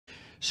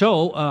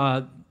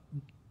So,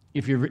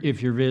 if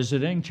you're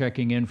visiting,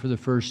 checking in for the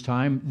first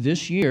time,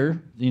 this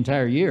year, the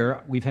entire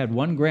year, we've had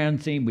one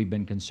grand theme we've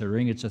been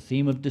considering. It's a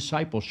theme of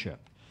discipleship.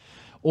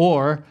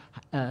 Or,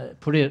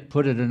 put it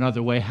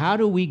another way, how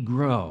do we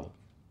grow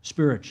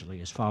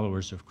spiritually as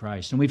followers of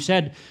Christ? And we've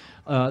said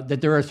that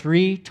there are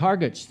three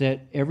targets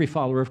that every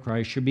follower of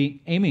Christ should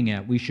be aiming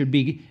at. We should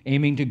be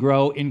aiming to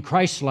grow in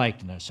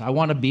Christ-likeness. I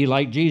want to be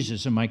like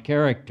Jesus in my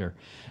character.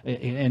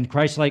 And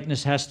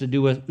Christ-likeness has to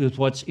do with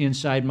what's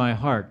inside my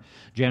heart.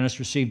 Janice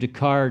received a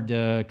card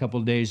a couple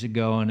of days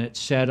ago, and it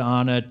said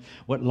on it,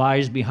 what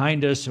lies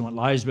behind us and what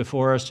lies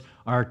before us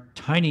are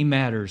tiny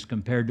matters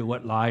compared to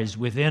what lies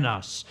within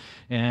us.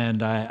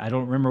 And I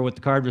don't remember what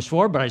the card was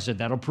for, but I said,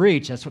 that'll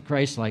preach. That's what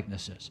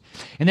Christ-likeness is.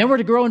 And then we're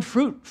to grow in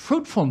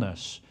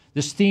fruitfulness.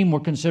 This theme we're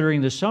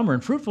considering this summer.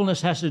 And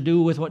fruitfulness has to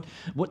do with what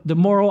the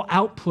moral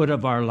output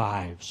of our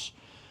lives,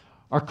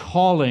 our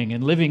calling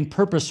and living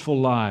purposeful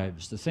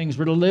lives, the things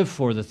we're to live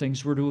for, the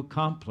things we're to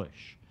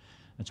accomplish.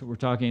 That's what we're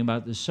talking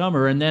about this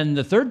summer. And then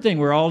the third thing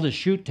we're all to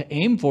shoot to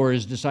aim for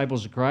as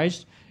disciples of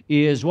Christ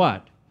is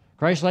what?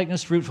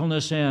 Christ-likeness,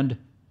 fruitfulness, and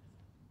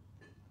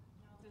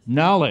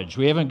knowledge.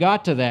 We haven't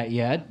got to that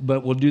yet,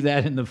 but we'll do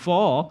that in the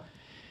fall.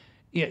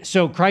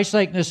 So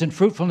Christ-likeness and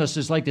fruitfulness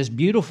is like this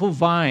beautiful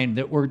vine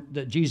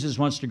that Jesus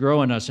wants to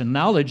grow in us. And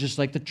knowledge is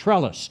like the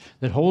trellis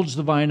that holds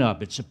the vine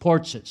up. It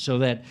supports it so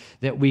that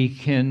we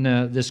can,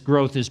 this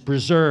growth is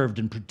preserved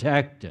and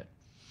protected.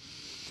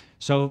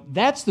 So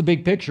that's the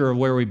big picture of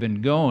where we've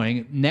been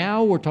going.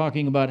 Now we're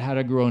talking about how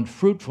to grow in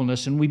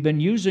fruitfulness, and we've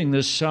been using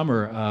this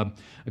summer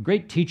a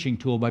great teaching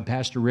tool by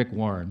Pastor Rick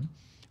Warren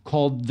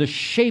called the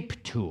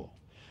SHAPE tool,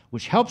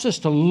 which helps us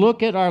to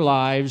look at our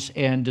lives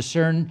and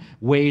discern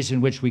ways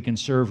in which we can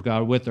serve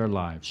God with our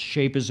lives.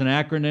 SHAPE is an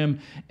acronym.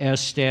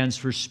 S stands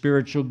for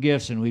spiritual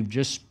gifts, and we've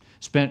just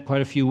spent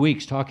quite a few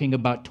weeks talking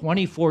about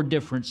 24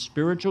 different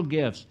spiritual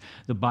gifts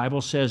the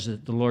Bible says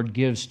that the Lord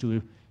gives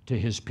to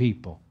His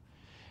people.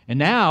 And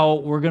now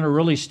we're going to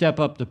really step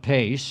up the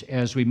pace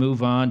as we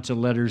move on to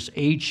letters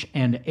H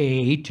and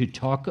A to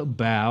talk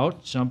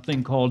about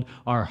something called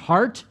our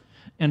heart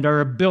and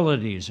our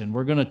abilities. And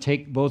we're going to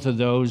take both of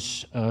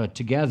those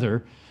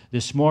together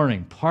this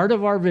morning. Part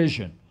of our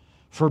vision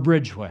for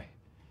Bridgeway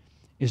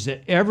is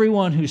that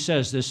everyone who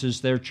says this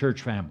is their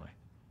church family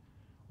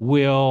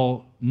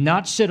will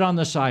not sit on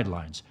the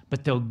sidelines,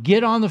 but they'll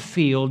get on the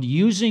field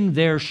using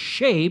their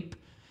shape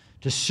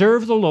to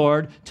serve the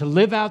Lord, to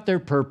live out their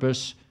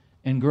purpose,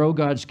 and grow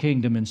God's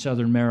kingdom in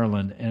Southern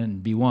Maryland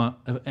and beyond.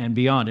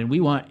 And we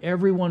want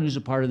everyone who's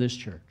a part of this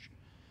church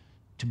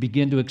to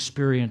begin to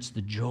experience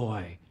the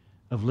joy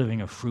of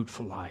living a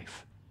fruitful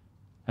life.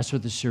 That's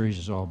what this series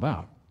is all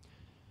about.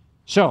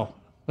 So,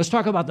 let's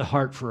talk about the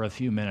heart for a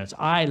few minutes.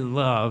 I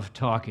love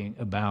talking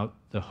about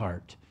the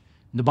heart.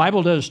 And the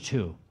Bible does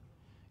too.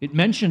 It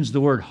mentions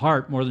the word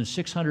heart more than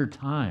 600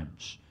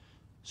 times.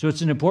 So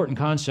it's an important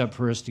concept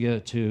for us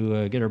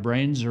to get our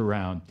brains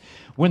around.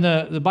 When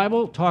the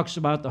Bible talks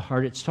about the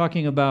heart, it's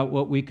talking about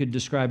what we could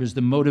describe as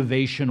the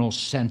motivational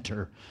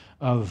center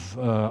of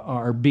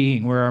our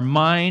being, where our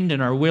mind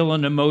and our will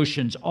and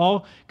emotions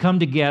all come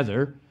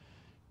together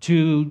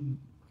to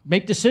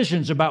make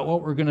decisions about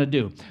what we're going to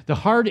do. The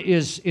heart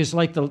is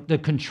like the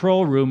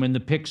control room in the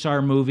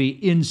Pixar movie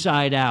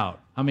Inside Out.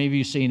 How many of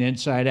you seen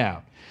Inside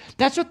Out?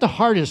 That's what the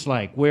heart is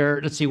like,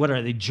 where, let's see, what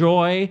are they?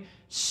 Joy,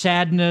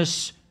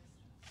 sadness,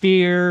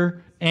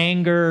 fear,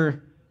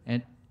 anger,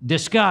 and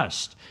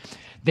disgust.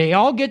 They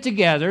all get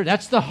together.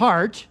 That's the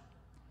heart.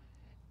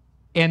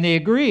 And they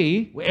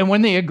agree. And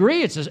when they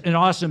agree, it's an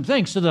awesome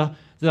thing. So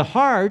the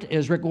heart,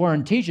 as Rick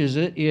Warren teaches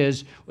it,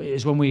 is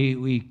when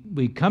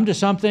we come to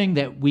something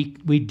that we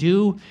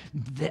do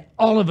that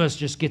all of us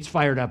just gets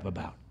fired up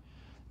about,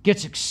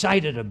 gets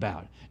excited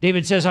about.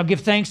 David says, I'll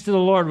give thanks to the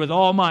Lord with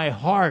all my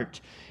heart.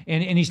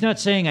 And he's not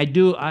saying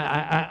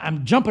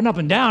I'm jumping up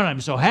and down,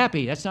 I'm so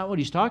happy. That's not what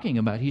he's talking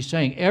about. He's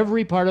saying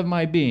every part of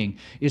my being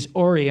is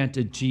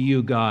oriented to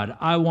you, God.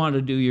 I want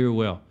to do your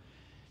will.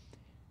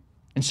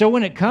 And so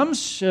when it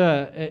comes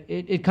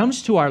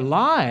to our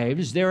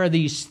lives, there are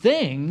these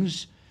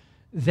things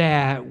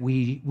that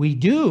we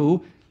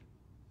do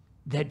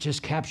that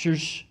just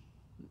captures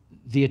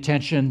the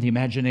attention, the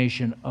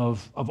imagination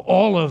of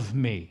all of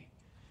me.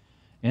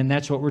 And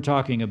that's what we're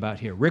talking about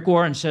here. Rick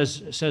Warren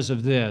says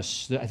of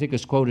this, I think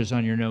this quote is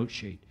on your note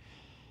sheet.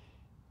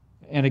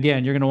 And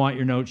again, you're going to want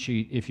your note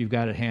sheet if you've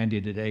got it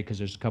handy today, because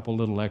there's a couple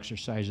little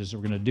exercises that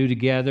we're going to do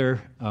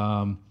together.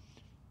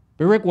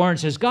 But Rick Warren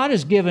says, God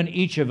has given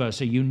each of us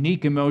a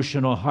unique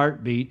emotional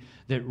heartbeat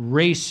that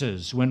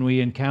races when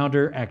we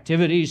encounter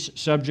activities,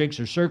 subjects,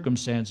 or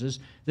circumstances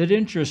that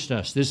interest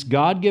us. This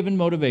God-given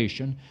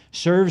motivation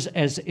serves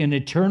as an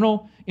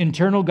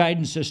internal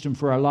guidance system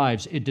for our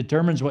lives. It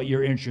determines what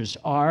your interests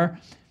are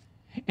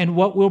and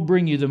what will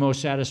bring you the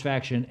most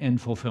satisfaction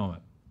and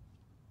fulfillment.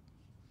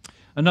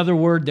 Another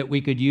word that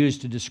we could use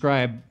to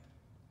describe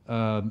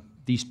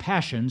these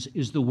passions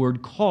is the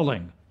word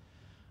calling.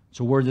 It's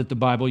a word that the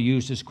Bible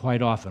uses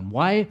quite often.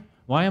 Why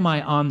am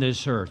I on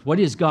this earth? What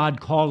is God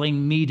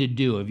calling me to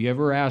do? Have you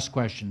ever asked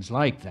questions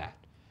like that?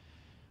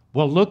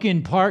 Well, look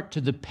in part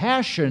to the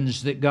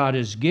passions that God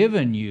has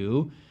given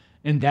you,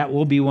 and that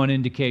will be one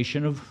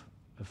indication of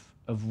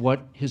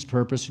what his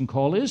purpose and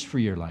call is for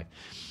your life.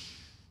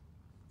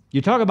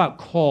 You talk about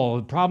call.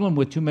 The problem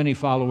with too many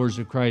followers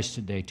of Christ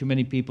today, too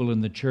many people in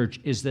the church,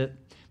 is that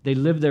they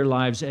live their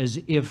lives as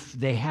if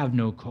they have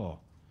no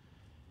call,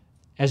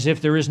 as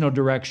if there is no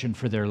direction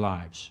for their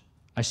lives.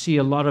 I see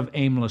a lot of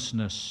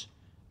aimlessness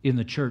in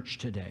the church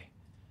today.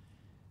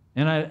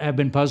 And I've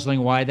been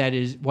puzzling why that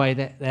is.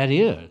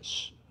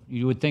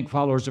 You would think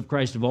followers of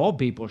Christ of all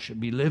people should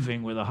be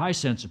living with a high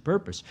sense of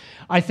purpose.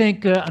 I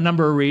think a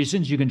number of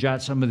reasons. You can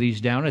jot some of these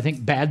down. I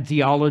think bad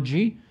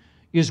theology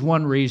is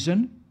one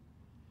reason.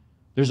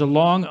 There's a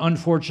long,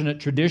 unfortunate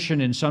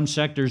tradition in some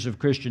sectors of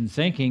Christian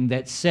thinking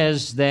that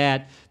says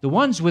that the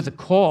ones with a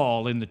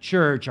call in the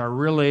church are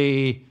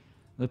really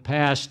the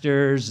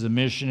pastors, the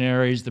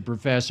missionaries, the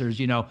professors,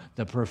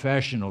 the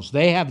professionals.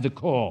 They have the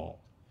call.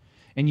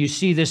 And you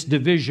see this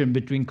division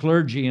between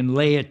clergy and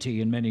laity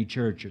in many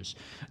churches,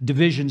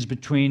 divisions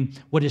between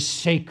what is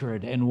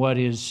sacred and what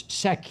is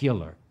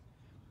secular.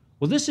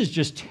 Well, this is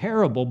just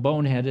terrible,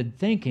 boneheaded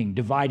thinking,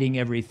 dividing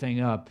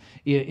everything up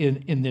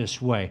in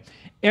this way.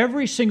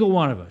 Every single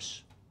one of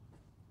us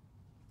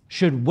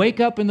should wake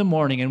up in the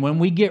morning, and when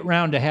we get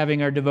round to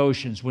having our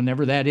devotions,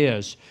 whenever that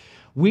is,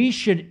 we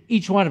should,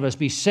 each one of us,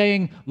 be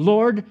saying,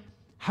 Lord,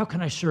 how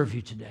can I serve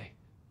you today?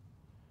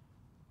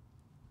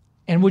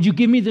 And would you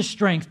give me the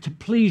strength to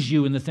please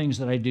you in the things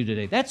that I do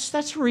today?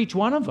 That's for each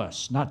one of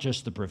us, not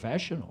just the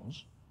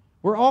professionals.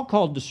 We're all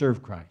called to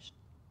serve Christ.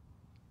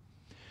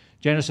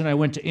 Janice and I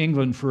went to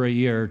England for a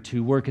year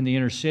to work in the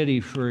inner city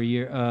for a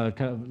year,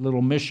 kind of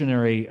little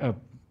missionary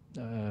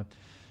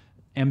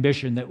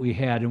ambition that we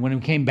had. And when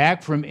we came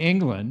back from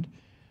England,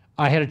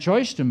 I had a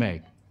choice to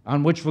make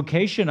on which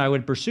vocation I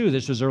would pursue.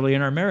 This was early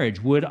in our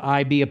marriage. Would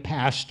I be a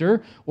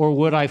pastor, or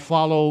would I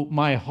follow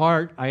my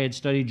heart? I had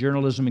studied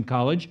journalism in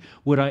college.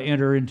 Would I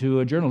enter into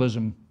a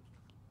journalism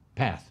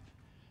path?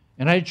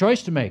 And I had a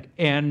choice to make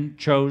and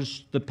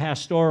chose the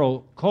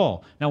pastoral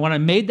call. Now, when I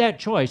made that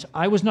choice,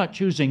 I was not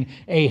choosing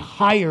a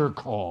higher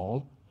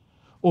call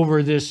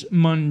over this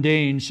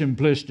mundane,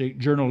 simplistic,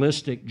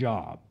 journalistic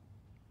job.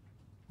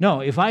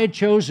 No, if I had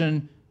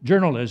chosen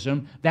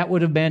journalism, that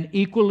would have been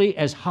equally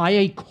as high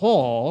a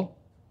call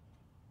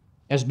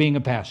as being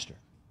a pastor.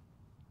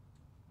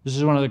 This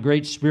is one of the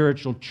great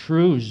spiritual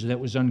truths that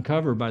was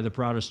uncovered by the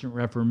Protestant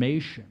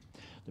Reformation.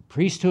 The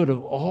priesthood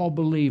of all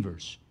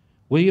believers.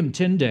 William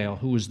Tyndale,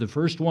 who was the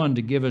first one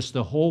to give us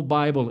the whole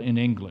Bible in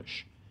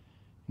English.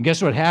 And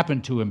guess what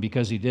happened to him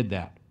because he did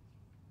that?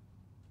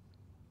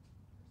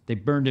 They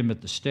burned him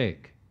at the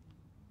stake.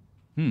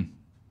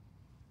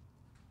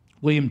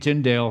 William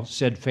Tyndale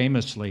said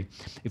famously,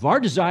 if our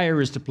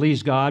desire is to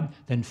please God,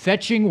 then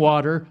fetching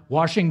water,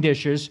 washing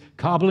dishes,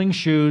 cobbling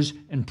shoes,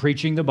 and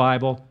preaching the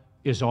Bible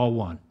is all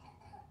one.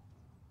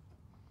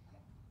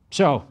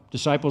 So,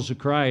 disciples of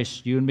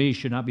Christ, you and me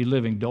should not be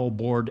living dull,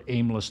 bored,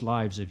 aimless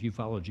lives if you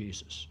follow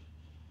Jesus.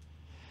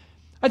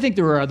 I think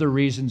there are other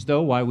reasons,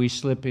 though, why we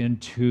slip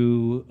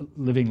into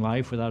living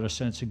life without a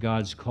sense of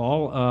God's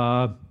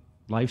call.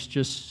 Life's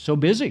just so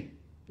busy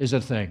is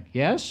a thing,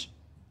 yes?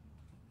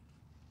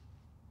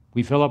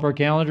 We fill up our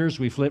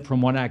calendars, we flip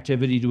from one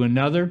activity to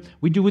another.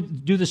 We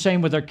do the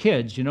same with our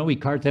kids. We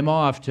cart them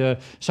off to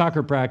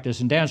soccer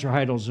practice and dance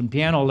recitals and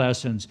piano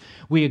lessons.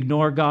 We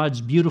ignore God's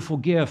beautiful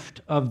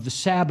gift of the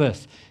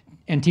Sabbath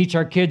and teach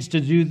our kids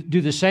to do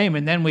the same.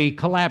 And then we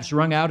collapse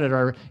wrung out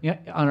on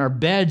our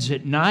beds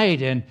at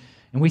night, and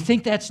we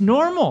think that's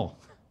normal.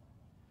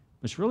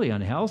 It's really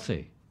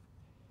unhealthy.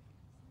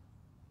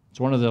 It's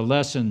one of the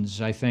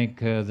lessons, I think,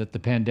 that the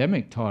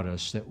pandemic taught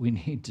us, that we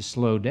need to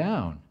slow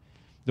down.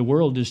 The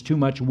world is too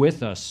much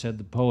with us, said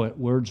the poet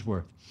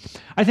Wordsworth.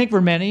 I think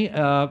for many,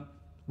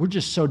 we're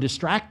just so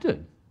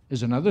distracted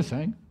is another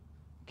thing.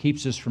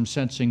 Keeps us from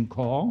sensing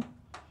call.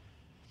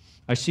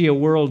 I see a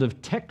world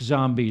of tech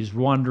zombies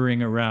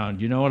wandering around.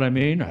 You know what I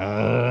mean?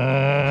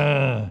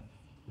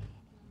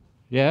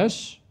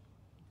 Yes?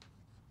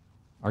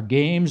 Our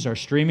games, our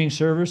streaming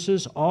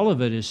services, all of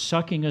it is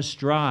sucking us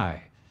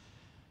dry.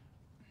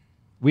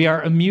 We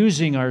are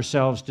amusing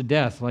ourselves to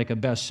death like a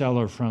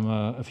bestseller from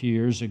a few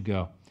years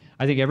ago.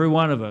 I think every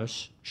one of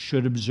us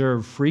should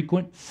observe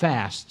frequent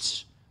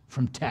fasts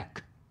from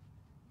tech.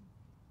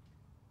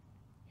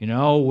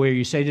 Where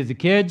you say to the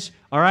kids,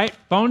 all right,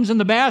 phones in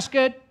the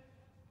basket,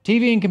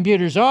 TV and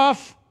computers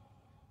off,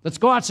 let's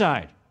go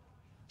outside.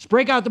 Let's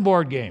break out the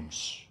board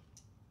games.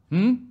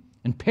 And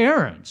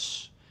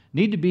parents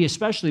need to be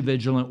especially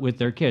vigilant with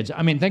their kids.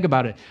 I mean, think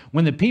about it.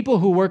 When the people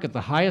who work at the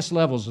highest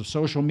levels of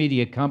social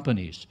media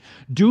companies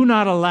do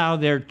not allow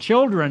their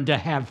children to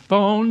have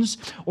phones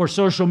or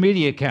social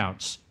media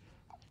accounts,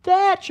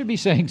 that should be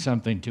saying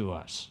something to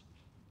us.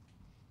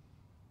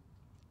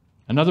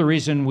 Another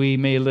reason we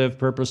may live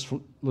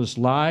purposeless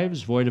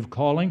lives, void of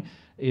calling,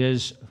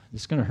 is,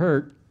 it's going to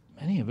hurt,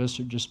 many of us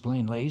are just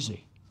plain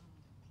lazy.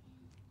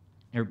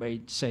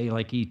 Everybody say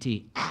like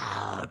E.T.,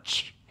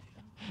 ouch.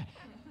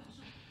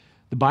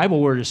 The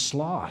Bible word is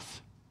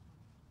sloth.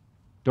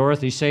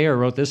 Dorothy Sayre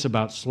wrote this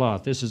about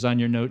sloth. This is on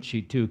your note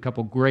sheet too. A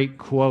couple great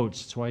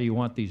quotes. That's why you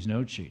want these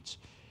note sheets.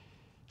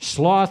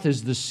 Sloth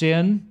is the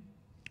sin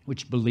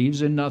which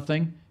believes in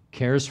nothing,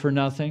 cares for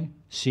nothing,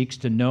 seeks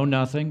to know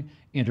nothing,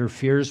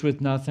 interferes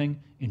with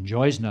nothing,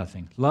 enjoys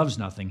nothing, loves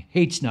nothing,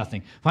 hates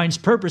nothing, finds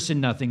purpose in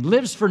nothing,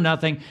 lives for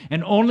nothing,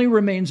 and only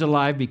remains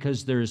alive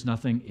because there is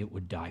nothing it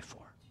would die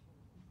for.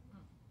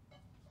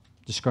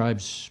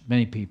 Describes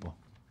many people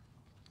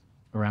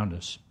around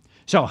us.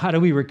 So how do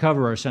we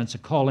recover our sense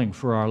of calling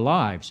for our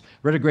lives?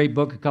 Read a great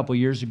book a couple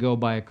years ago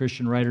by a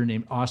Christian writer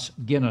named Os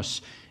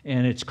Guinness,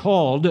 and it's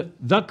called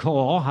The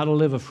Call, How to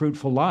Live a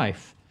Fruitful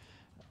Life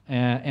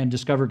and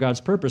Discover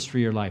God's Purpose for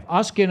Your Life.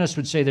 Os Guinness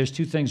would say there's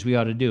two things we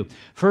ought to do.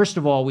 First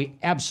of all, we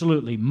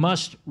absolutely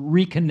must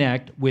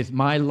reconnect with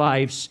my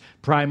life's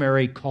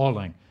primary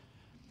calling.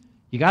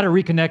 You got to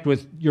reconnect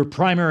with your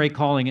primary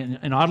calling,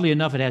 and oddly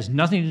enough, it has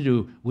nothing to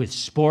do with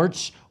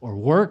sports or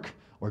work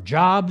or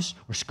jobs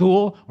or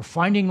school or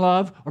finding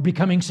love or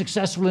becoming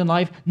successful in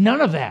life.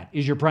 None of that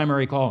is your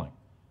primary calling.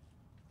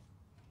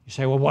 You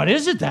say, well, what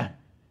is it then?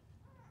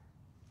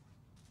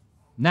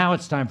 Now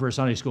it's time for a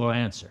Sunday school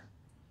answer.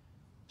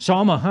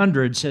 Psalm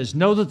 100 says,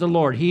 know that the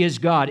Lord, He is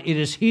God. It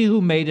is He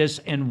who made us,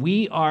 and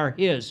we are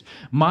His.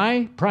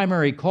 My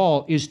primary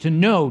call is to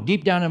know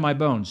deep down in my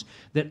bones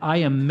that I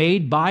am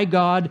made by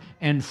God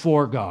and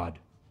for God.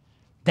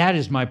 That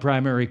is my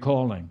primary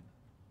calling.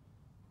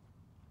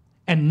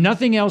 And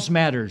nothing else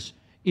matters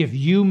if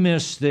you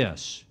miss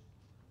this.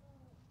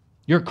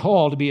 You're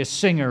called to be a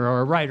singer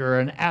or a writer or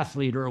an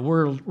athlete or a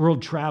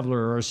world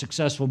traveler or a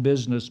successful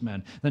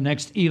businessman, the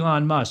next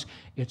Elon Musk.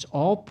 It's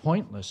all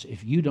pointless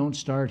if you don't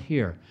start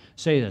here.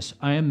 Say this,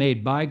 I am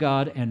made by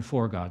God and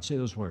for God. Say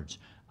those words.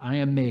 I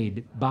am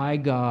made by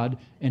God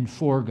and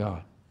for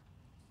God.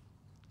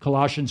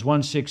 Colossians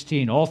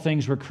 1:16, all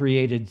things were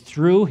created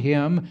through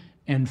Him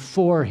and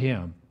for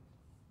Him,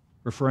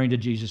 referring to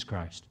Jesus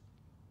Christ.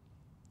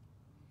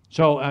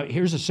 So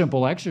here's a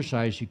simple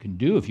exercise you can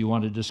do if you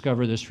want to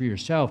discover this for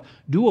yourself.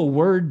 Do a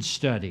word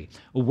study.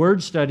 A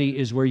word study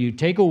is where you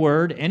take a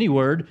word, any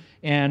word,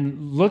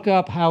 and look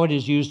up how it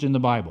is used in the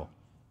Bible.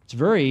 It's a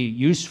very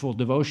useful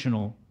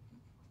devotional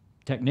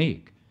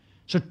technique.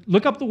 So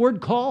look up the word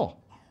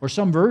call or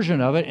some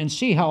version of it and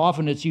see how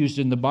often it's used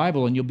in the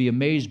Bible, and you'll be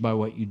amazed by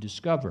what you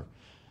discover.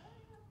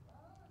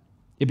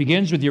 It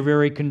begins with your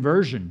very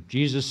conversion.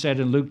 Jesus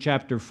said in Luke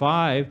chapter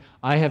 5,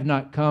 I have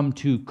not come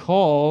to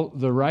call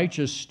the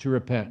righteous to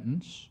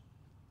repentance,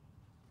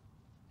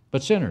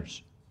 but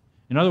sinners.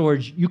 In other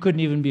words, you couldn't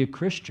even be a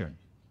Christian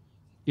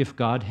if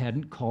God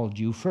hadn't called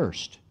you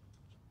first.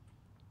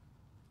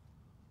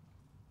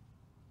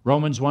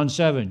 Romans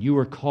 1:7, you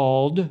were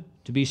called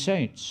to be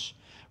saints.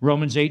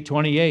 Romans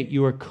 8:28,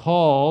 you are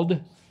called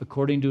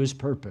according to His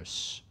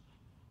purpose.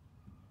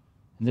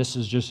 And this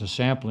is just a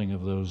sampling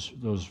of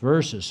those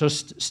verses. So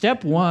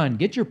step one,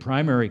 get your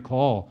primary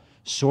call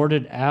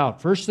sorted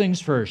out. First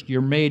things first, you're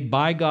made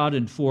by God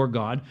and for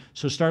God,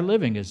 so start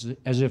living as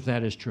if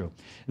that is true.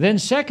 Then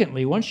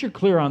secondly, once you're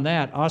clear on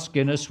that, Os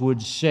Guinness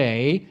would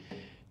say,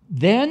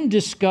 then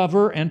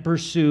discover and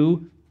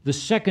pursue the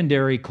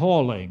secondary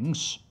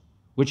callings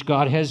which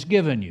God has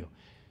given you.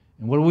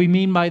 And what do we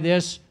mean by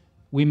this?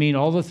 We mean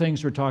all the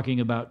things we're talking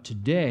about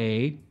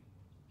today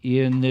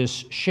in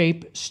this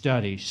shape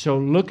study. So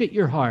look at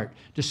your heart,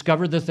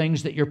 discover the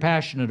things that you're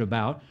passionate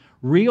about,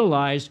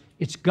 realize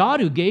it's God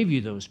who gave you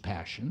those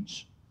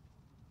passions,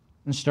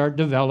 and start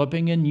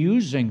developing and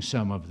using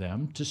some of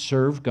them to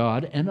serve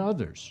God and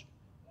others.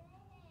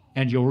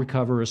 And you'll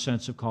recover a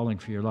sense of calling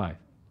for your life.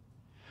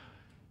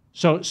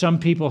 So some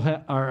people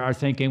are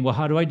thinking, well,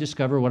 how do I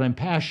discover what I'm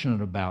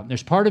passionate about? And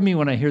there's part of me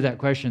when I hear that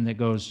question that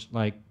goes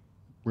like,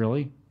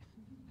 really?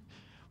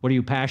 What are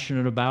you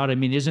passionate about? I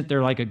mean, isn't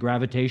there like a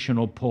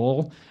gravitational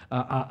pull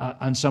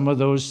on some of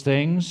those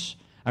things?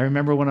 I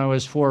remember when I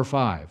was 4 or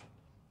 5,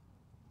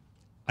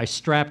 I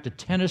strapped a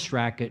tennis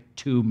racket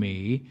to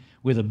me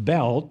with a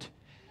belt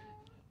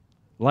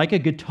like a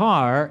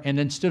guitar and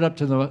then stood up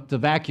to the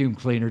vacuum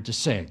cleaner to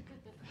sing.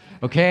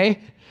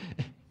 Okay?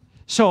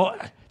 So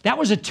that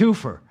was a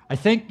twofer. I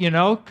think,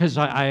 because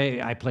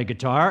I play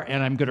guitar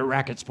and I'm good at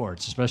racket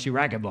sports, especially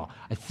racquetball.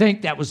 I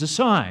think that was a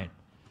sign.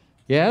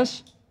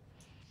 Yes?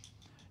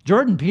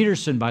 Jordan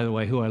Peterson, by the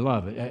way, who I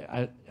love,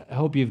 I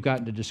hope you've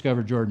gotten to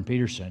discover Jordan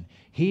Peterson.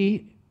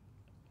 He,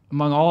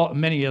 among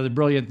many other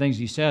brilliant things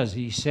he says,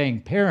 he's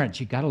saying, parents,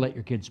 you got to let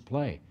your kids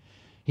play.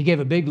 He gave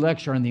a big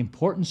lecture on the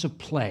importance of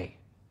play.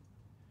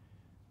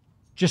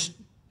 Just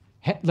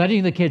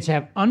letting the kids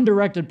have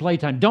undirected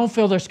playtime. Don't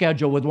fill their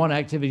schedule with one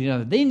activity or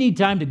another. They need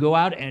time to go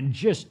out and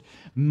just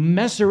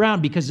mess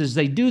around, because as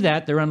they do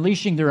that, they're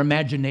unleashing their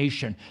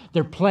imagination.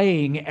 They're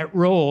playing at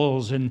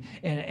roles and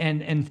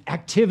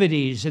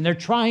activities, and they're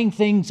trying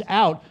things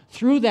out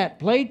through that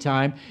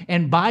playtime,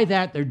 and by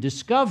that they're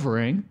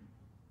discovering,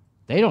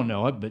 they don't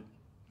know it, but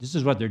this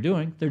is what they're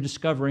doing, they're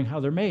discovering how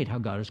they're made, how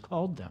God has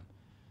called them.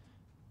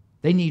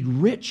 They need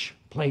rich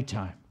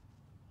playtime.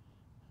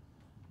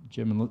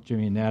 Jimmy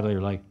and Natalie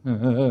are like,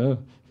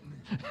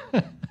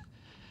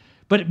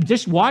 But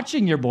just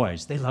watching your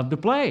boys, they love to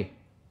play.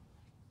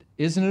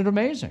 Isn't it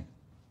amazing?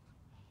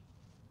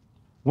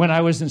 When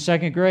I was in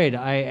second grade,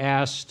 I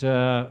asked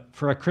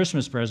for a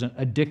Christmas present,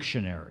 a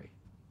dictionary.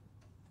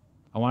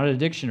 I wanted a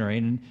dictionary,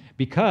 and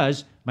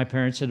because my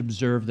parents had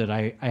observed that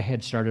I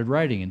had started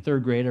writing. In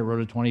third grade, I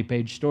wrote a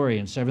 20-page story.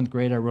 In seventh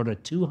grade, I wrote a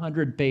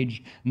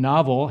 200-page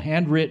novel,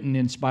 handwritten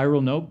in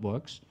spiral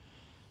notebooks.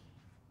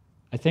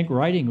 I think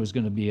writing was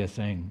going to be a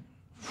thing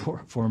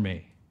for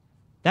me.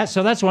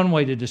 So that's one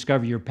way to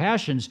discover your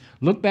passions.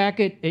 Look back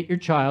at your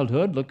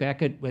childhood. Look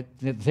back at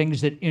the things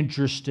that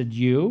interested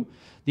you,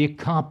 the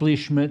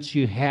accomplishments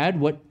you had,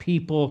 what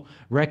people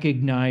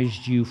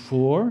recognized you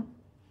for.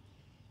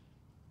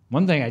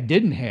 One thing I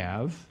didn't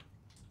have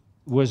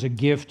was a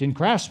gift in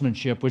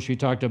craftsmanship, which we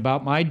talked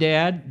about. My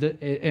dad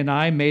and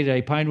I made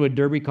a Pinewood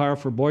Derby car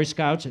for Boy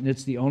Scouts, and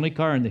it's the only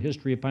car in the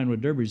history of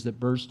Pinewood Derbies that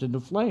burst into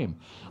flame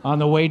on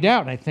the way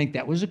down. I think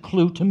that was a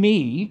clue to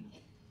me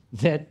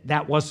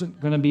that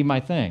wasn't going to be my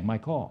thing, my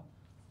call.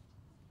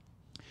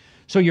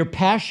 So your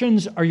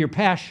passions are your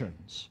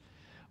passions.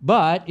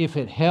 But if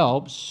it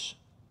helps,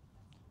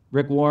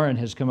 Rick Warren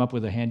has come up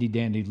with a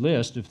handy-dandy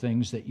list of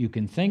things that you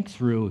can think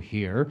through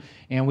here,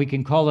 and we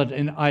can call it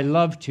an I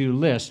love to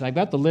list. I've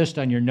got the list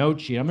on your note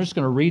sheet. I'm just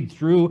going to read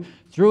through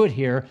it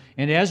here,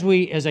 and as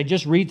I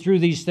just read through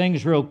these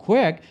things real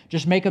quick,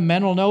 just make a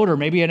mental note or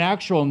maybe an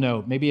actual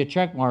note, maybe a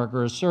check mark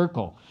or a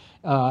circle,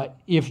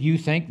 if you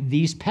think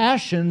these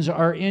passions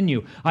are in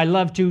you. I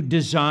love to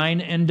design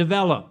and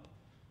develop.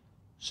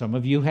 Some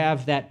of you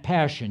have that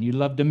passion. You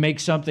love to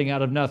make something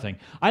out of nothing.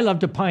 I love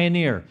to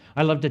pioneer.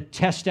 I love to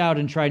test out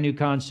and try new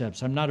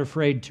concepts. I'm not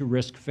afraid to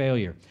risk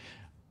failure.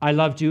 I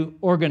love to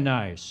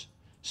organize.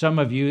 Some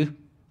of you,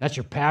 that's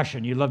your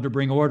passion. You love to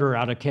bring order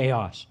out of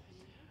chaos.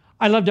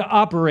 I love to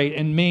operate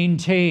and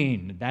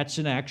maintain. That's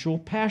an actual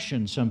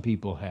passion some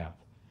people have.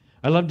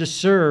 I love to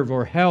serve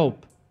or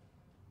help.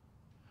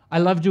 I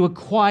love to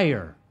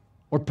acquire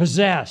or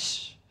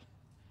possess.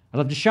 I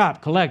love to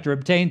shop, collect, or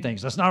obtain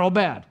things. That's not all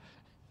bad.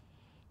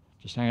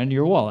 Just hang on to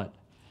your wallet.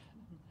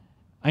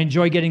 I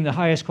enjoy getting the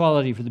highest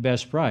quality for the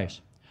best price.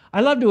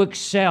 I love to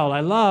excel. I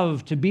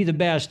love to be the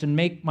best and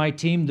make my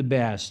team the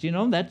best. You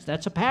know,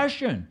 that's a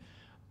passion.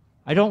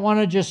 I don't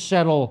want to just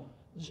settle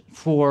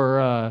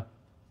for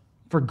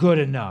good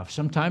enough.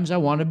 Sometimes I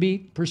want to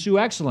pursue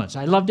excellence.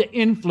 I love to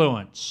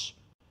influence.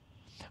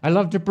 I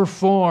love to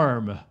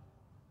perform.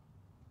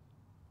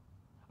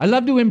 I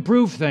love to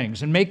improve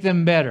things and make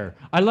them better.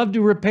 I love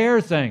to repair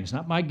things.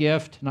 Not my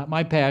gift, not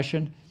my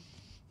passion.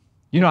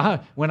 You know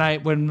how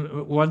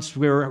when once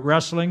we were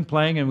wrestling,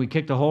 playing, and we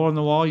kicked a hole in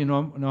the wall. You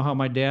know how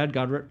my dad,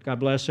 God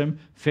bless him,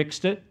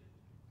 fixed it.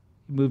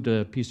 He moved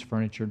a piece of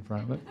furniture in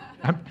front of it.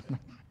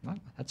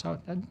 That's how.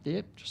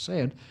 Just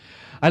saying.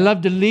 I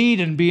love to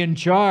lead and be in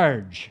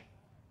charge.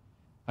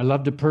 I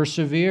love to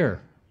persevere.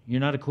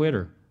 You're not a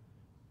quitter.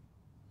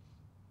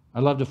 I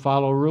love to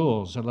follow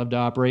rules. I love to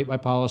operate by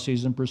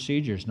policies and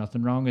procedures.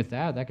 Nothing wrong with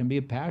that. That can be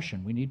a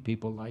passion. We need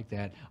people like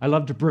that. I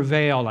love to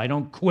prevail. I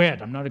don't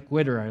quit. I'm not a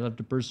quitter. I love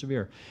to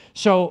persevere.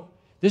 So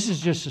this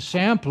is just a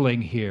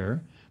sampling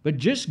here, but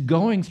just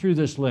going through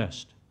this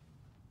list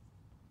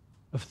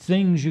of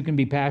things you can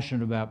be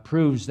passionate about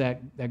proves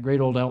that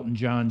great old Elton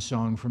John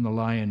song from The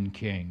Lion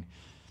King.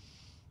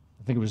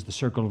 I think it was The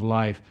Circle of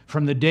Life.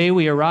 From the day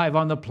we arrive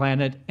on the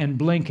planet and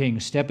blinking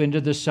step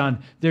into the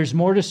sun, there's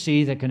more to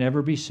see than can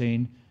ever be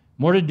seen.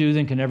 More to do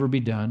than can ever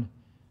be done.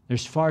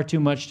 There's far too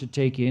much to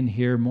take in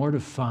here, more to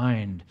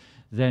find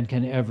than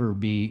can ever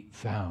be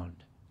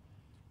found.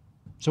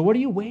 So what are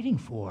you waiting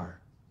for?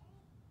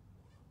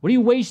 What are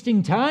you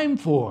wasting time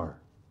for?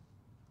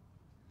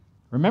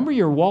 Remember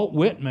your Walt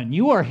Whitman.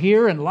 You are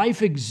here and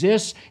life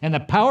exists and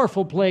the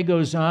powerful play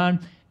goes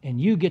on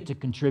and you get to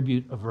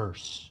contribute a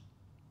verse.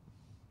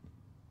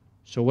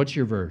 So what's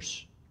your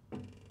verse?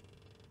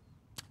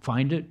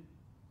 Find it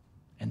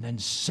and then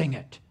sing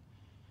it.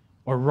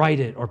 Or write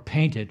it, or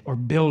paint it, or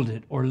build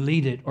it, or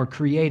lead it, or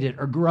create it,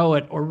 or grow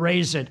it, or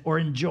raise it, or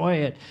enjoy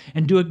it,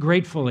 and do it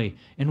gratefully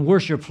and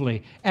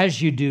worshipfully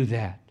as you do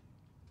that.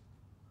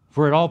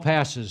 For it all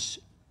passes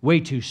way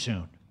too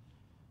soon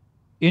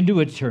into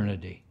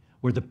eternity,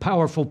 where the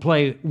powerful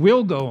play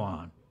will go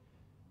on.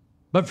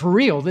 But for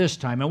real this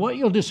time. And what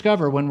you'll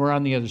discover when we're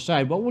on the other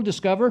side, what we'll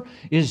discover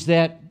is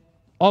that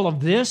all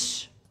of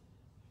this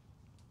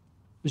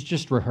was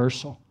just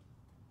rehearsal,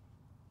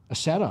 a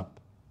setup,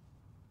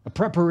 a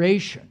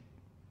preparation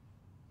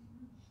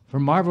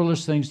for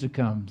marvelous things to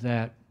come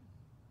that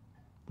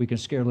we can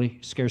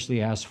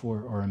scarcely ask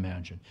for or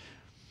imagine.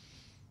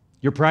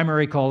 Your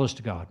primary call is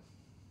to God.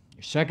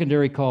 Your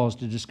secondary call is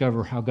to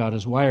discover how God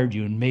has wired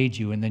you and made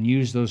you and then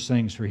use those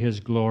things for His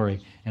glory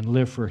and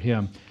live for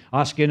Him.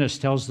 Os Guinness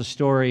tells the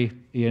story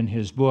in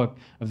his book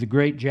of the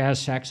great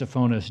jazz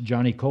saxophonist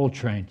Johnny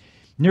Coltrane.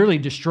 Nearly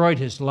destroyed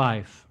his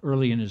life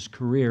early in his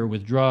career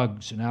with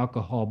drugs and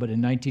alcohol, but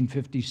in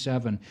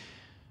 1957,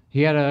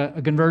 he had a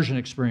conversion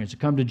experience, a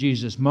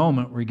come-to-Jesus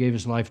moment where he gave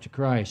his life to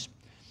Christ.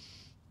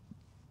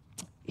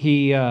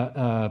 He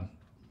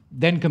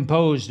then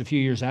composed a few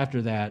years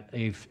after that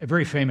a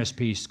very famous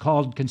piece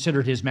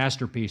considered his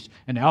masterpiece,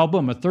 an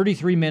album, a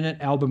 33-minute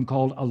album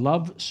called A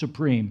Love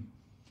Supreme.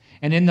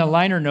 And in the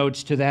liner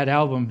notes to that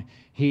album,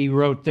 he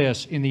wrote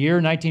this: in the year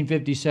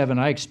 1957,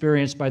 I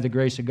experienced, by the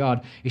grace of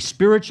God, a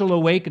spiritual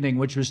awakening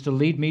which was to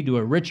lead me to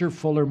a richer,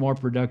 fuller, more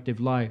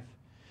productive life.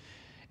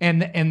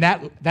 And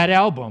that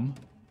album,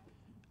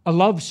 A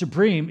Love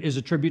Supreme, is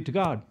a tribute to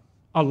God.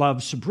 A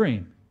Love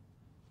Supreme.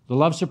 The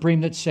love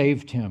supreme that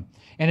saved him.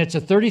 And it's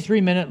a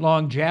 33-minute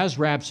long jazz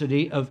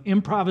rhapsody of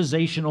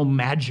improvisational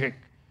magic.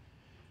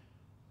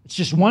 It's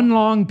just one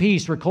long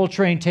piece where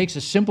Coltrane takes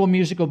a simple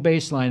musical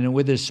bass line, and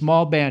with his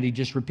small band, he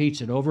just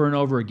repeats it over and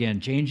over again,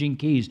 changing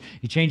keys.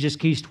 He changes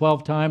keys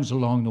 12 times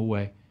along the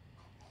way.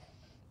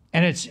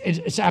 And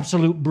it's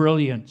absolute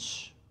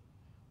brilliance.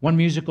 One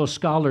musical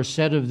scholar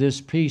said of this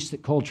piece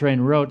that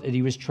Coltrane wrote that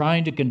he was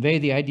trying to convey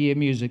the idea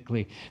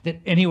musically that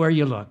anywhere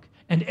you look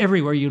and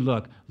everywhere you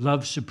look,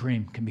 love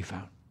supreme can be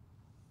found.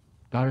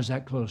 God is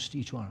that close to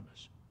each one of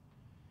us.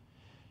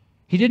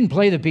 He didn't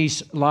play the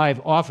piece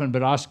live often,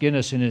 but Os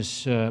Guinness in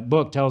his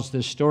book tells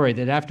this story,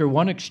 that after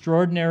one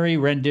extraordinary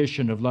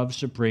rendition of Love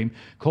Supreme,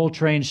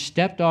 Coltrane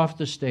stepped off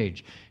the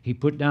stage. He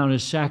put down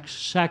his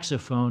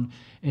saxophone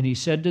and he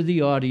said to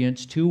the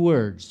audience 2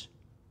 words,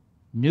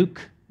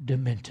 Nunc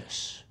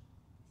Dimittis.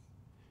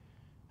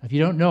 If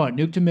you don't know it,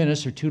 Nunc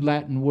Dimittis are 2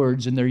 Latin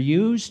words, and they're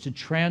used to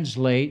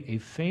translate a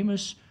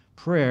famous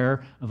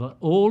prayer of an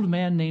old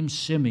man named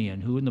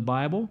Simeon, who in the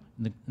Bible,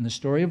 in the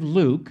story of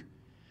Luke,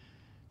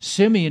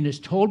 Simeon is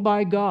told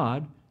by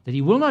God that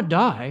he will not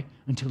die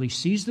until he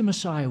sees the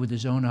Messiah with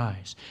his own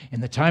eyes.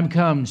 And the time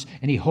comes,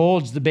 and he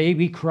holds the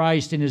baby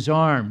Christ in his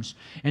arms.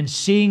 And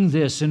seeing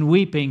this and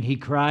weeping, he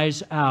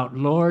cries out,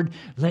 Lord,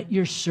 let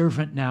your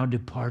servant now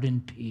depart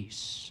in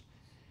peace.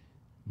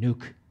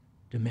 Nunc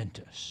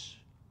Dimittis.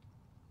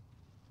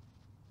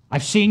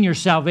 I've seen your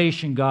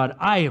salvation, God.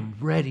 I am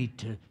ready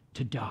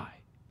to die.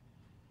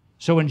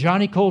 So when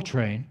Johnny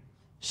Coltrane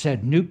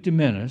said Nunc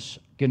Dimittis,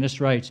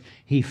 Guinness writes,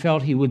 he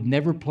felt he would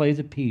never play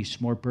the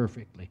piece more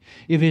perfectly.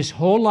 If his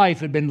whole life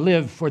had been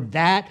lived for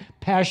that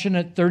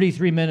passionate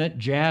 33-minute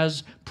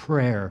jazz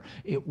prayer,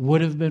 it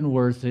would have been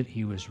worth it.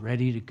 He was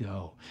ready to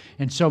go.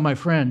 And so, my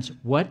friends,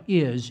 what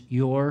is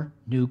your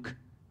Nunc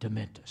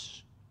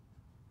Dimittis?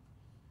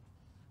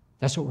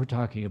 That's what we're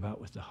talking about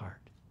with the heart.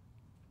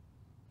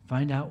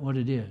 Find out what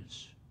it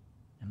is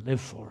and live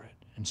for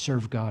it and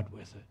serve God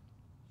with it.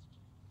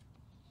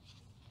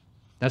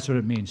 That's what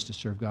it means to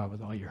serve God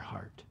with all your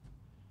heart.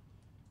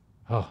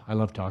 Oh, I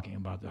love talking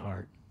about the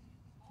heart,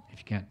 if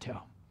you can't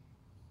tell.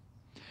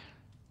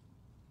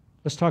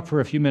 Let's talk for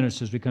a few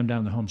minutes as we come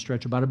down the home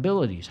stretch about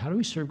abilities. How do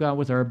we serve God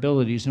with our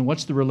abilities, and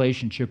what's the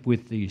relationship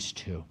with these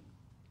two?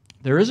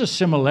 There is a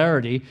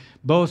similarity,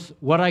 both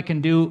what I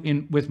can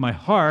do with my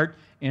heart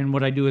and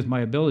what I do with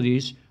my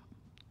abilities.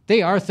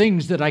 They are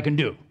things that I can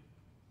do.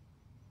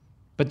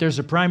 But there's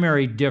a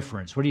primary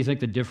difference. What do you think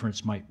the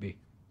difference might be?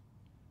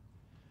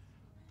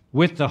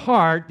 With the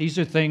heart, these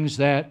are things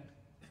that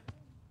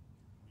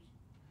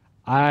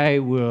I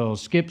will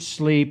skip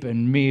sleep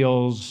and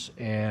meals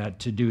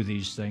to do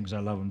these things. I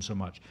love them so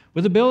much.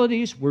 With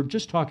abilities, we're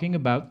just talking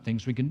about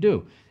things we can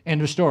do.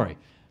 End of story.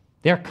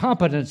 They're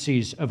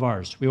competencies of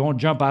ours. We won't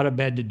jump out of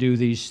bed to do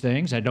these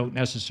things. I don't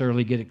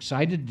necessarily get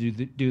excited to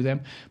do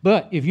them.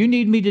 But if you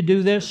need me to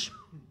do this,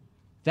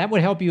 that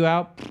would help you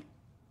out.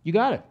 You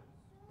got it.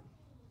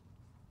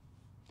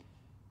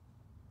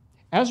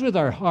 As with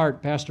our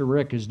heart, Pastor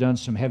Rick has done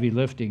some heavy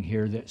lifting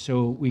here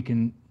so we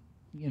can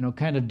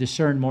kind of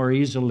discern more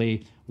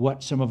easily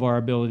what some of our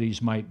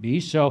abilities might be.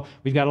 So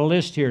we've got a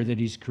list here that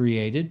he's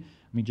created.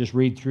 Let me just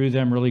read through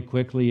them really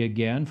quickly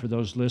again for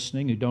those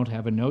listening who don't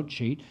have a note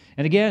sheet.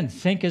 And again,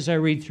 think as I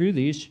read through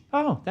these,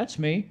 oh, that's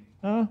me.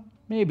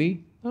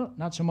 Maybe. Oh,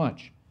 not so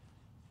much.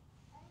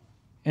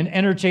 An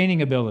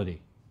entertaining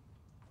ability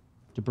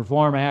to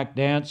perform, act,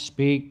 dance,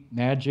 speak,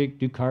 magic,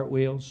 do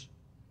cartwheels.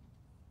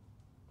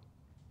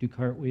 Do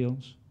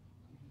cartwheels.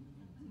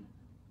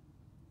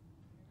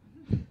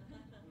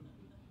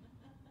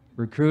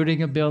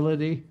 Recruiting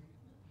ability.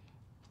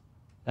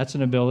 That's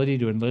an ability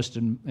to enlist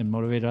and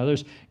motivate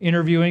others.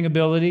 Interviewing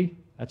ability.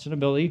 That's an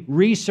ability.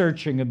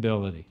 Researching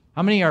ability.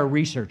 How many are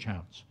research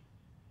hounds?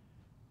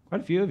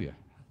 Quite a few of you.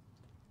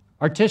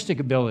 Artistic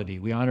ability.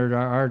 We honored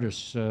our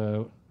artists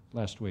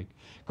last week.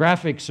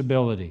 Graphics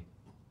ability.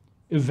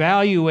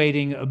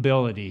 Evaluating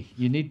ability.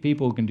 You need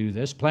people who can do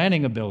this.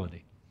 Planning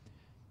ability.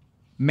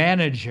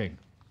 Managing.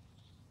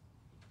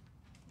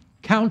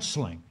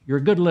 Counseling. You're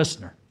a good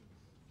listener.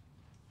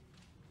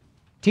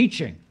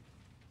 Teaching.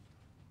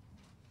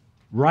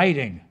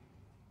 Writing.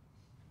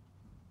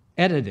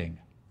 Editing.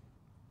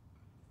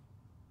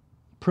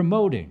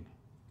 Promoting.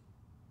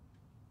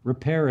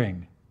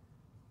 Repairing.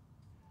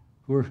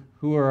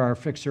 Who are our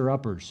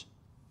fixer-uppers?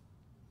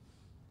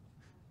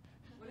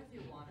 What if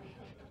you want to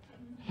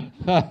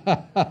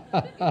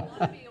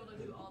be able to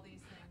do all these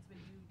things, but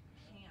you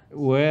can't?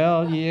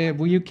 Well, yeah,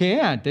 well, you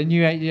can't. And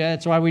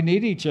that's why we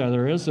need each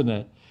other, isn't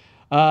it?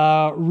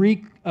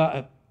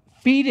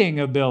 Feeding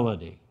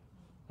ability.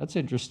 That's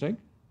interesting.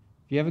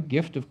 If you have a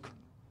gift of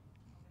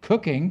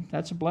cooking,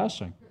 that's a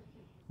blessing.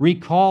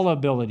 Recall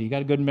ability, you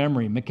got a good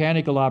memory.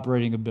 Mechanical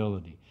operating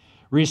ability.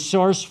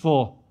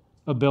 Resourceful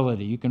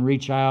ability, you can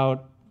reach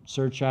out,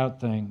 search out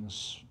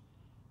things.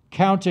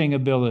 Counting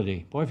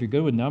ability, boy, if you're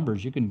good with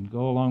numbers, you can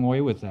go a long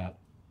way with that.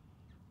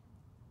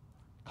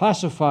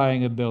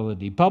 Classifying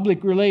ability,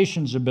 public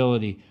relations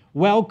ability,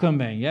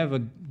 welcoming, you have a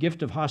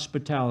gift of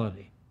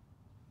hospitality.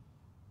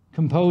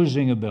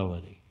 Composing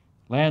ability,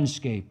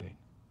 landscaping,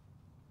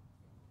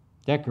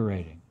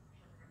 decorating.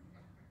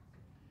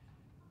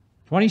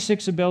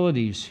 26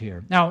 abilities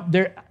here. Now,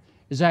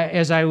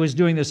 as I was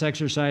doing this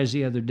exercise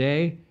the other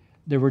day,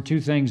 there were two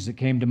things that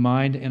came to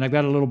mind, and I've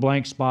got a little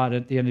blank spot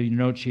at the end of your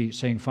note sheet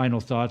saying final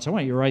thoughts. I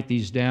want you to write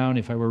these down.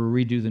 If I were to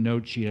redo the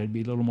note sheet, I'd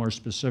be a little more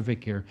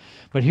specific here.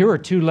 But here are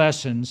two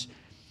lessons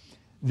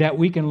that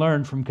we can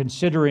learn from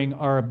considering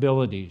our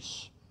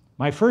abilities.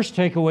 My first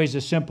takeaway is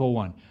a simple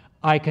one.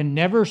 I can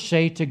never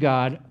say to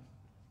God,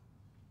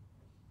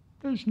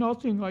 there's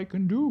nothing I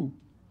can do.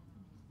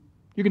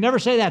 You can never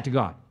say that to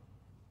God.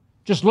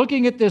 Just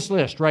looking at this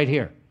list right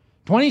here,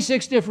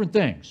 26 different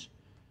things.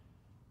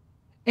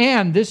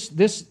 And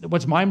this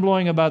what's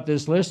mind-blowing about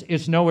this list,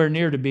 it's nowhere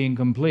near to being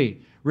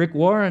complete. Rick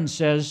Warren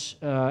says,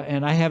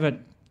 and I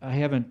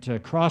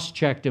haven't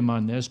cross-checked him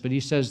on this, but he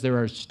says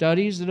there are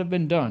studies that have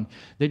been done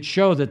that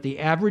show that the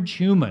average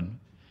human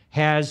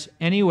has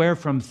anywhere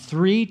from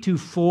 300 to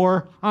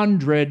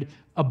 400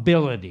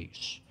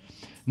 abilities.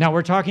 Now,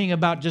 we're talking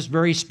about just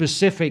very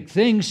specific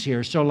things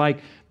here. So,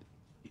 like,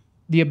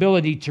 the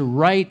ability to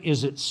write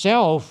is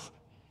itself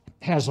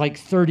has like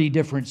 30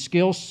 different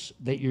skills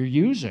that you're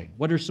using.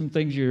 What are some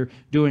things you're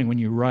doing when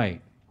you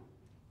write?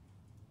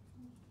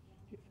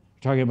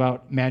 Talking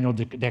about manual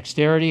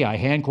dexterity,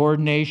 eye-hand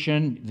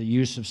coordination, the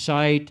use of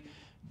sight,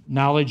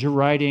 knowledge of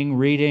writing,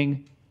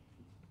 reading.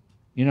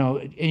 You know,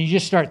 and you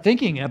just start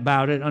thinking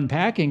about it,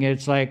 unpacking it,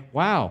 it's like,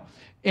 wow.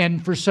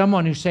 And for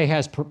someone who, say,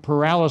 has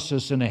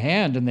paralysis in a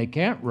hand and they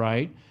can't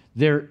write,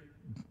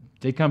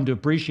 they come to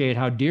appreciate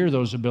how dear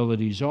those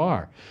abilities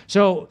are.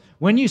 So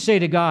when you say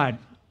to God,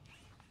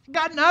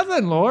 got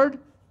nothing, Lord,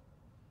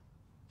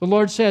 the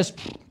Lord says,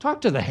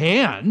 talk to the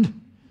hand.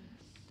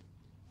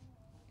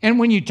 And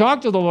when you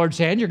talk to the Lord's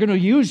hand, you're going to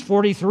use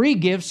 43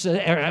 gifts,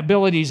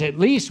 abilities at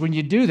least when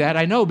you do that.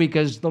 I know,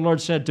 because the Lord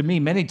said to me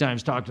many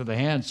times, talk to the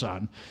hand,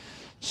 son.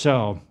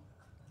 So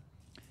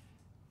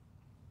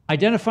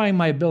identifying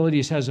my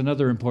abilities has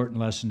another important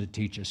lesson to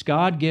teach us.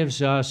 God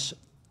gives us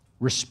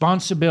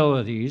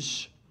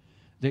responsibilities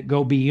that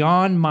go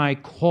beyond my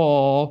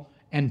call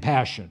and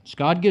passions.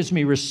 God gives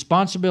me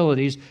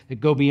responsibilities that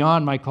go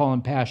beyond my call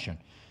and passion.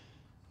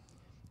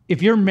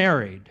 If you're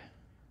married,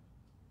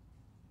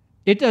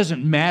 it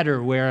doesn't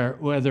matter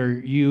whether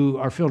you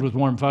are filled with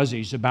warm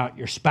fuzzies about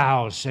your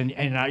spouse and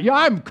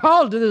I'm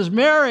called to this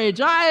marriage.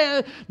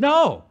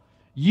 No,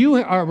 you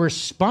are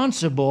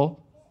responsible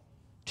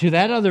to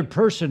that other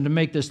person to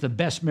make this the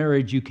best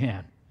marriage you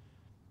can.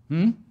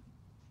 And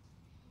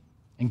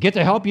get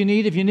the help you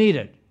need if you need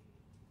it.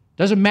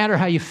 Doesn't matter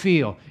how you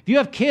feel. If you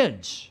have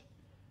kids,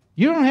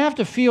 you don't have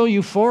to feel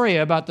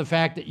euphoria about the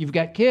fact that you've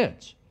got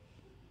kids.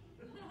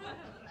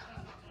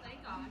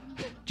 Thank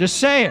God. Just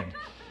saying.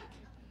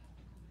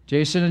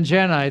 Jason and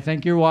Jenna, I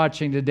think you're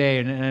watching today,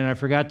 and I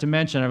forgot to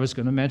mention, I was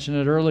going to mention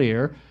it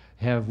earlier,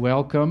 have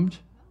welcomed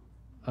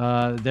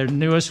their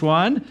newest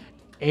one,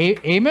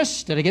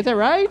 Amos. Did I get that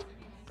right?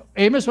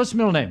 Amos, what's the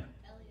middle name?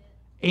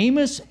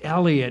 Amos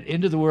Elliott,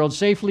 into the world,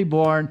 safely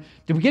born.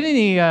 Did we get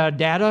any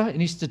data,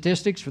 any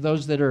statistics for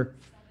those that are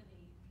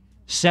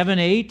 7,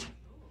 8?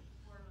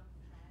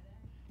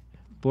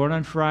 Born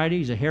on Friday.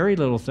 He's a hairy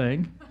little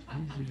thing.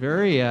 He's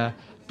very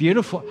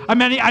beautiful. I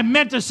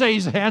meant to say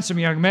he's a handsome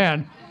young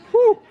man.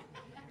 Whew.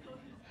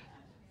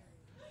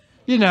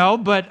 You know,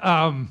 but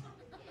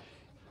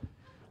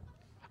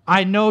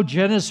I know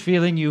Jenna's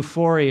feeling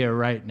euphoria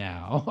right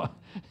now.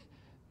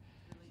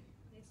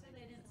 They said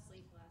they didn't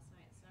sleep last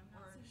night, so I'm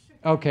not so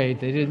sure. Okay,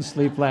 they didn't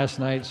sleep last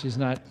night. She's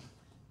not,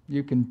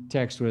 you can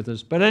text with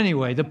us. But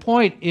anyway, the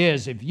point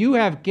is, if you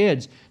have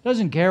kids,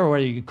 doesn't care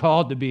whether you're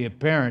called to be a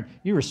parent,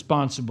 you're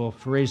responsible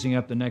for raising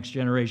up the next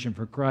generation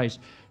for Christ,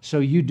 so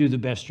you do the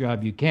best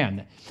job you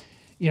can.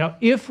 You know,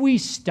 if we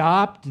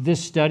stopped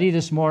this study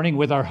this morning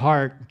with our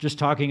heart, just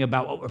talking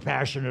about what we're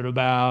passionate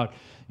about,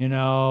 you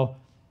know,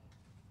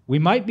 we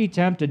might be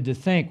tempted to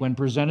think when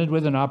presented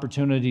with an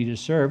opportunity to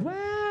serve, well,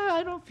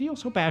 I don't feel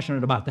so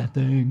passionate about that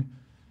thing.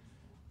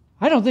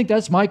 I don't think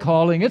that's my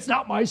calling. It's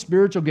not my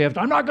spiritual gift.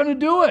 I'm not going to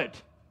do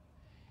it.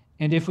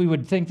 And if we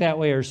would think that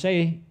way or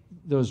say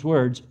those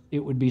words, it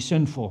would be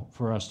sinful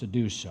for us to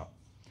do so.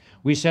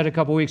 We said a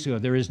couple weeks ago,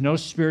 there is no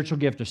spiritual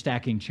gift of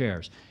stacking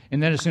chairs.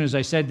 And then as soon as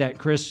I said that,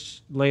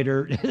 Chris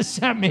later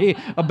sent me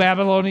a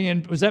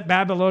Babylonian, was that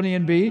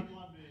Babylonian Bee?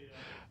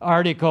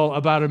 Article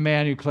about a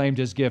man who claimed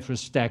his gift was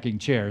stacking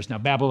chairs. Now,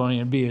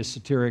 Babylonian Bee is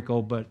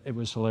satirical, but it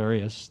was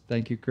hilarious.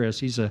 Thank you, Chris.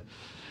 He's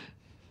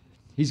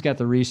got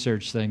the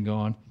research thing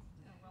going.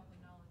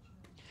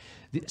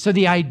 So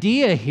the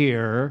idea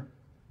here,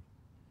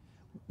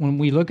 when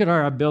we look at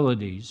our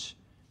abilities,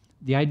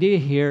 The idea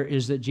here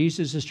is that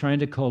Jesus is trying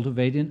to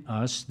cultivate in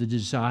us the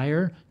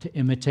desire to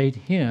imitate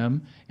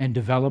him and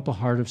develop a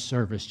heart of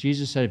service.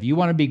 Jesus said, if you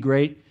want to be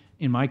great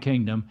in my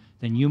kingdom,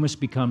 then you must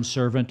become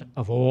servant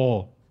of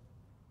all.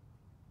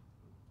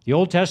 The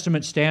Old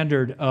Testament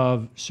standard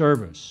of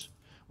service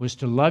was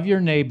to love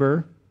your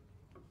neighbor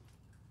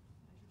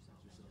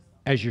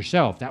as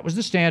yourself. That was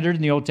the standard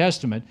in the Old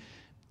Testament.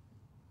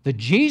 The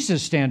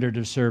Jesus standard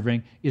of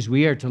serving is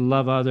we are to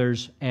love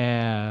others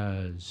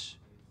as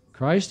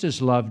Christ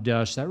has loved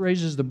us. That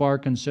raises the bar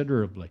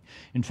considerably.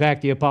 In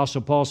fact, the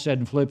Apostle Paul said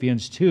in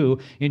Philippians 2,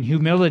 in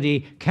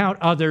humility, count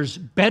others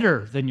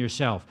better than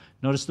yourself.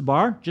 Notice the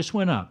bar just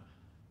went up.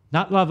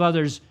 Not love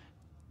others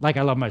like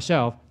I love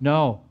myself.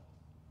 No,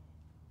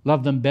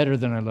 love them better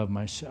than I love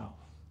myself.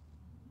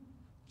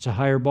 It's a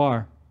higher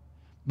bar.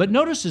 But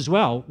notice as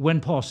well, when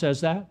Paul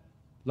says that,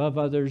 love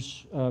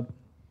others,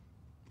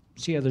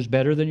 see others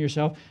better than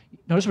yourself.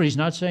 Notice what he's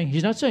not saying.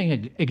 He's not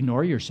saying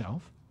ignore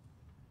yourself.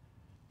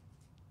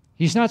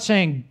 He's not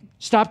saying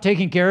stop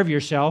taking care of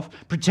yourself,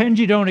 pretend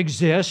you don't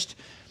exist,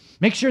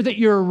 make sure that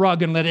you're a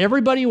rug and let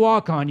everybody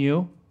walk on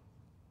you,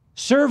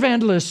 serve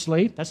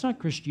endlessly. That's not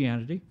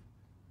Christianity.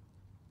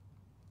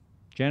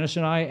 Janice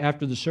and I,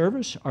 after the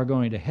service, are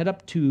going to head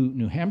up to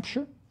New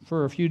Hampshire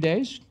for a few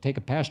days, take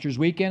a pastor's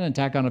weekend and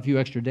tack on a few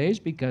extra days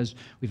because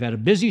we've had a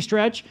busy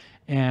stretch,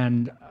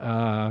 and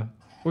we're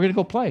going to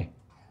go play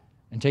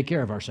and take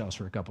care of ourselves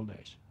for a couple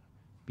days.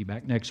 Be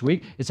back next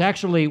week. It's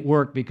actually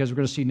work because we're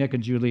going to see Nick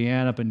and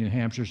Julianne up in New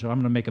Hampshire, so I'm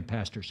going to make a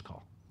pastor's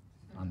call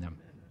on them.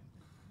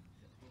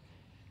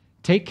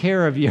 Take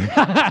care of your...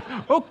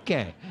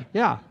 Okay,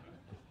 yeah.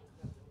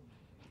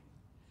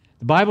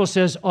 The Bible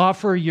says,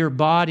 offer your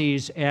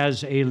bodies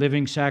as a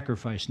living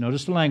sacrifice.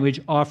 Notice the language,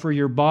 offer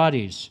your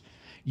bodies.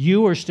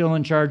 You are still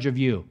in charge of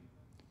you.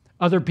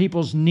 Other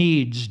people's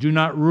needs do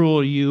not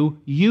rule you.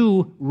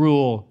 You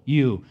rule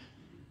you.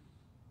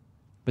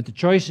 But the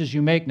choices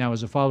you make now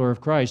as a follower of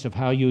Christ of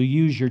how you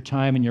use your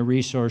time and your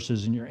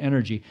resources and your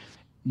energy,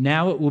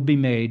 now it will be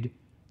made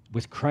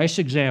with Christ's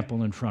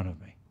example in front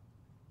of me.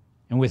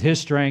 And with his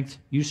strength,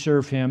 you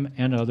serve him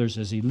and others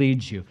as he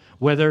leads you,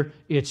 whether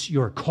it's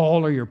your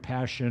call or your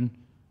passion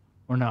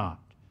or not.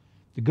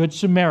 The Good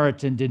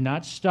Samaritan did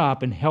not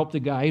stop and help the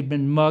guy who'd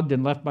been mugged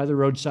and left by the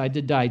roadside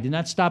to die. He did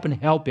not stop and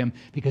help him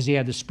because he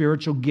had the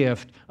spiritual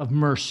gift of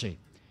mercy.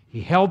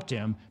 He helped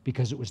him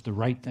because it was the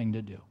right thing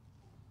to do.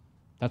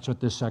 That's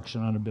what this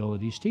section on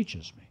abilities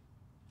teaches me.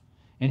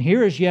 And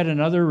here is yet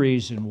another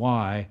reason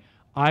why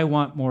I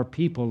want more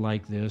people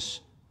like this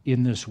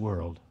in this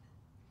world.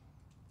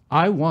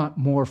 I want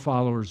more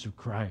followers of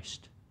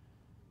Christ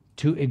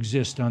to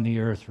exist on the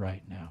earth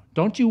right now.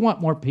 Don't you want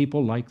more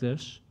people like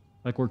this,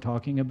 like we're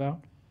talking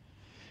about?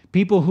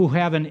 People who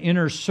have an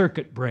inner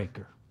circuit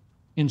breaker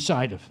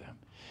inside of them.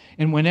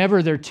 And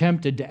whenever they're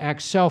tempted to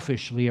act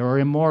selfishly or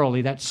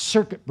immorally, that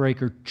circuit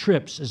breaker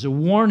trips as a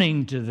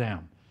warning to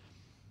them.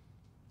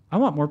 I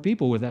want more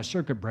people with that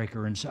circuit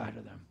breaker inside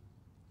of them.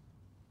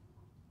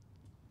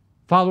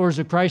 Followers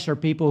of Christ are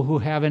people who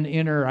have an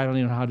inner, I don't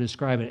even know how to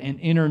describe it, an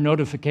inner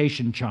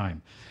notification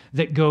chime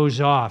that goes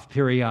off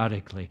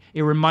periodically,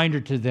 a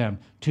reminder to them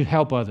to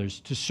help others,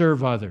 to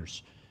serve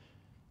others.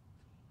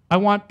 I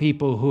want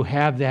people who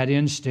have that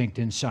instinct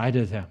inside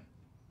of them,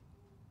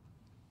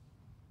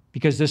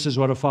 because this is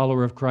what a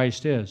follower of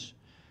Christ is.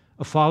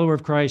 A follower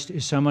of Christ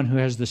is someone who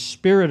has the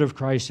Spirit of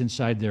Christ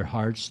inside their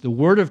hearts, the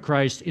Word of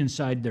Christ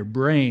inside their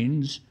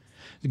brains,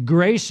 the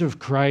grace of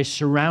Christ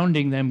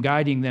surrounding them,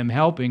 guiding them,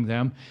 helping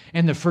them,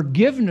 and the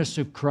forgiveness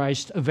of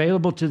Christ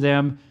available to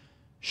them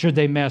should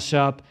they mess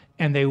up,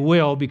 and they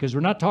will, because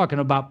we're not talking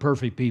about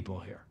perfect people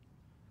here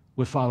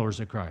with followers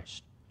of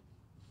Christ.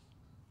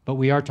 But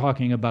we are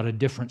talking about a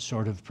different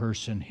sort of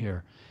person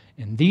here.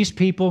 And these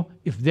people,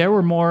 if there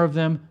were more of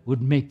them,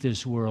 would make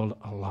this world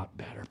a lot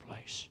better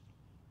place.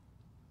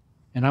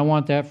 And I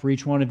want that for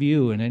each one of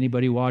you and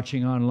anybody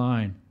watching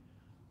online.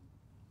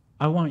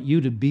 I want you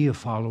to be a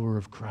follower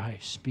of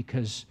Christ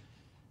because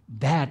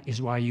that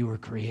is why you were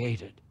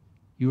created.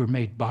 You were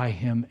made by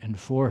him and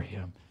for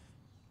him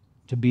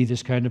to be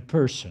this kind of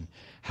person.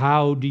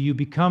 How do you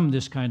become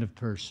this kind of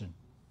person?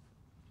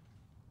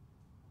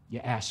 You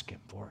ask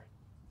him for it.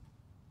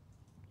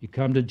 You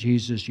come to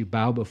Jesus, you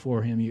bow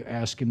before him, you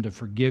ask him to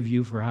forgive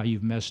you for how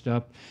you've messed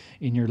up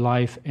in your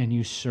life, and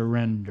you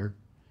surrender.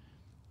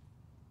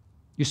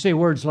 You say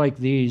words like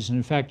these, and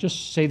in fact,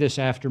 just say this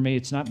after me.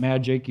 It's not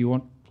magic. You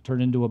won't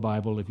turn into a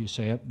Bible if you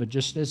say it, but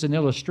just as an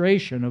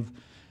illustration of,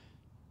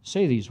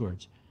 say these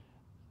words.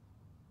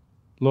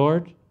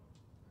 Lord,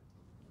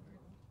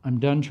 I'm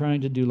done trying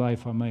to do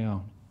life on my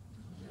own.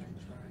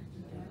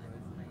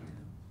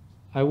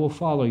 I will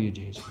follow you,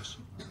 Jesus.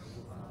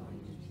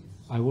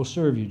 I will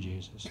serve you,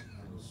 Jesus.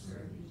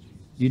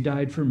 You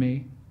died for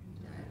me,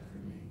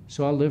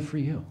 so I'll live for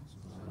you.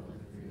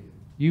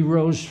 You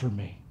rose for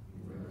me.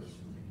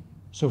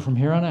 So from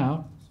here on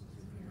out,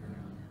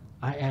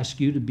 I ask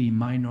you to be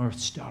my North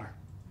Star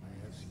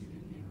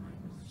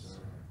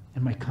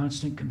and my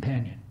constant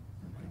companion,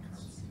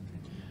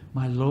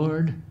 my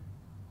Lord,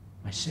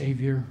 my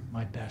Savior,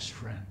 my best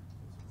friend.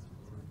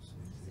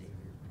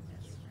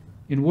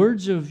 in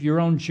words of your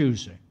own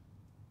choosing.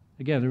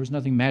 Again, there was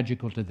nothing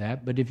magical to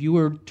that, but if you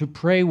were to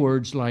pray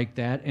words like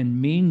that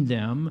and mean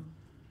them,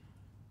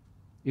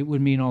 it would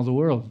mean all the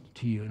world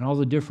to you and all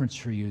the difference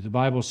for you. The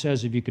Bible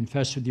says if you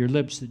confess with your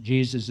lips that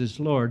Jesus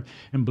is Lord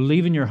and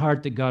believe in your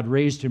heart that God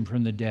raised him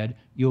from the dead,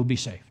 you'll be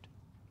saved.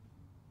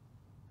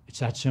 It's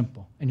that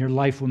simple. And your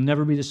life will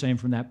never be the same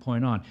from that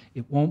point on.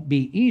 It won't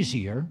be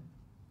easier.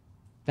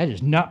 That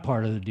is not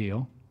part of the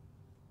deal.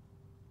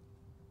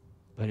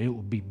 But it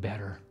will be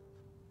better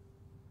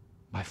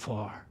by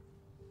far.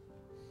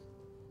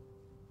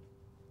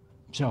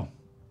 So,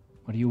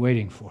 what are you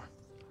waiting for?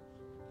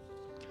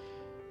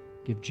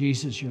 Give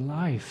Jesus your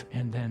life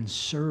and then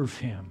serve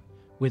him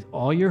with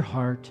all your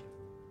heart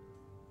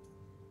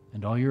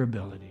and all your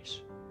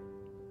abilities.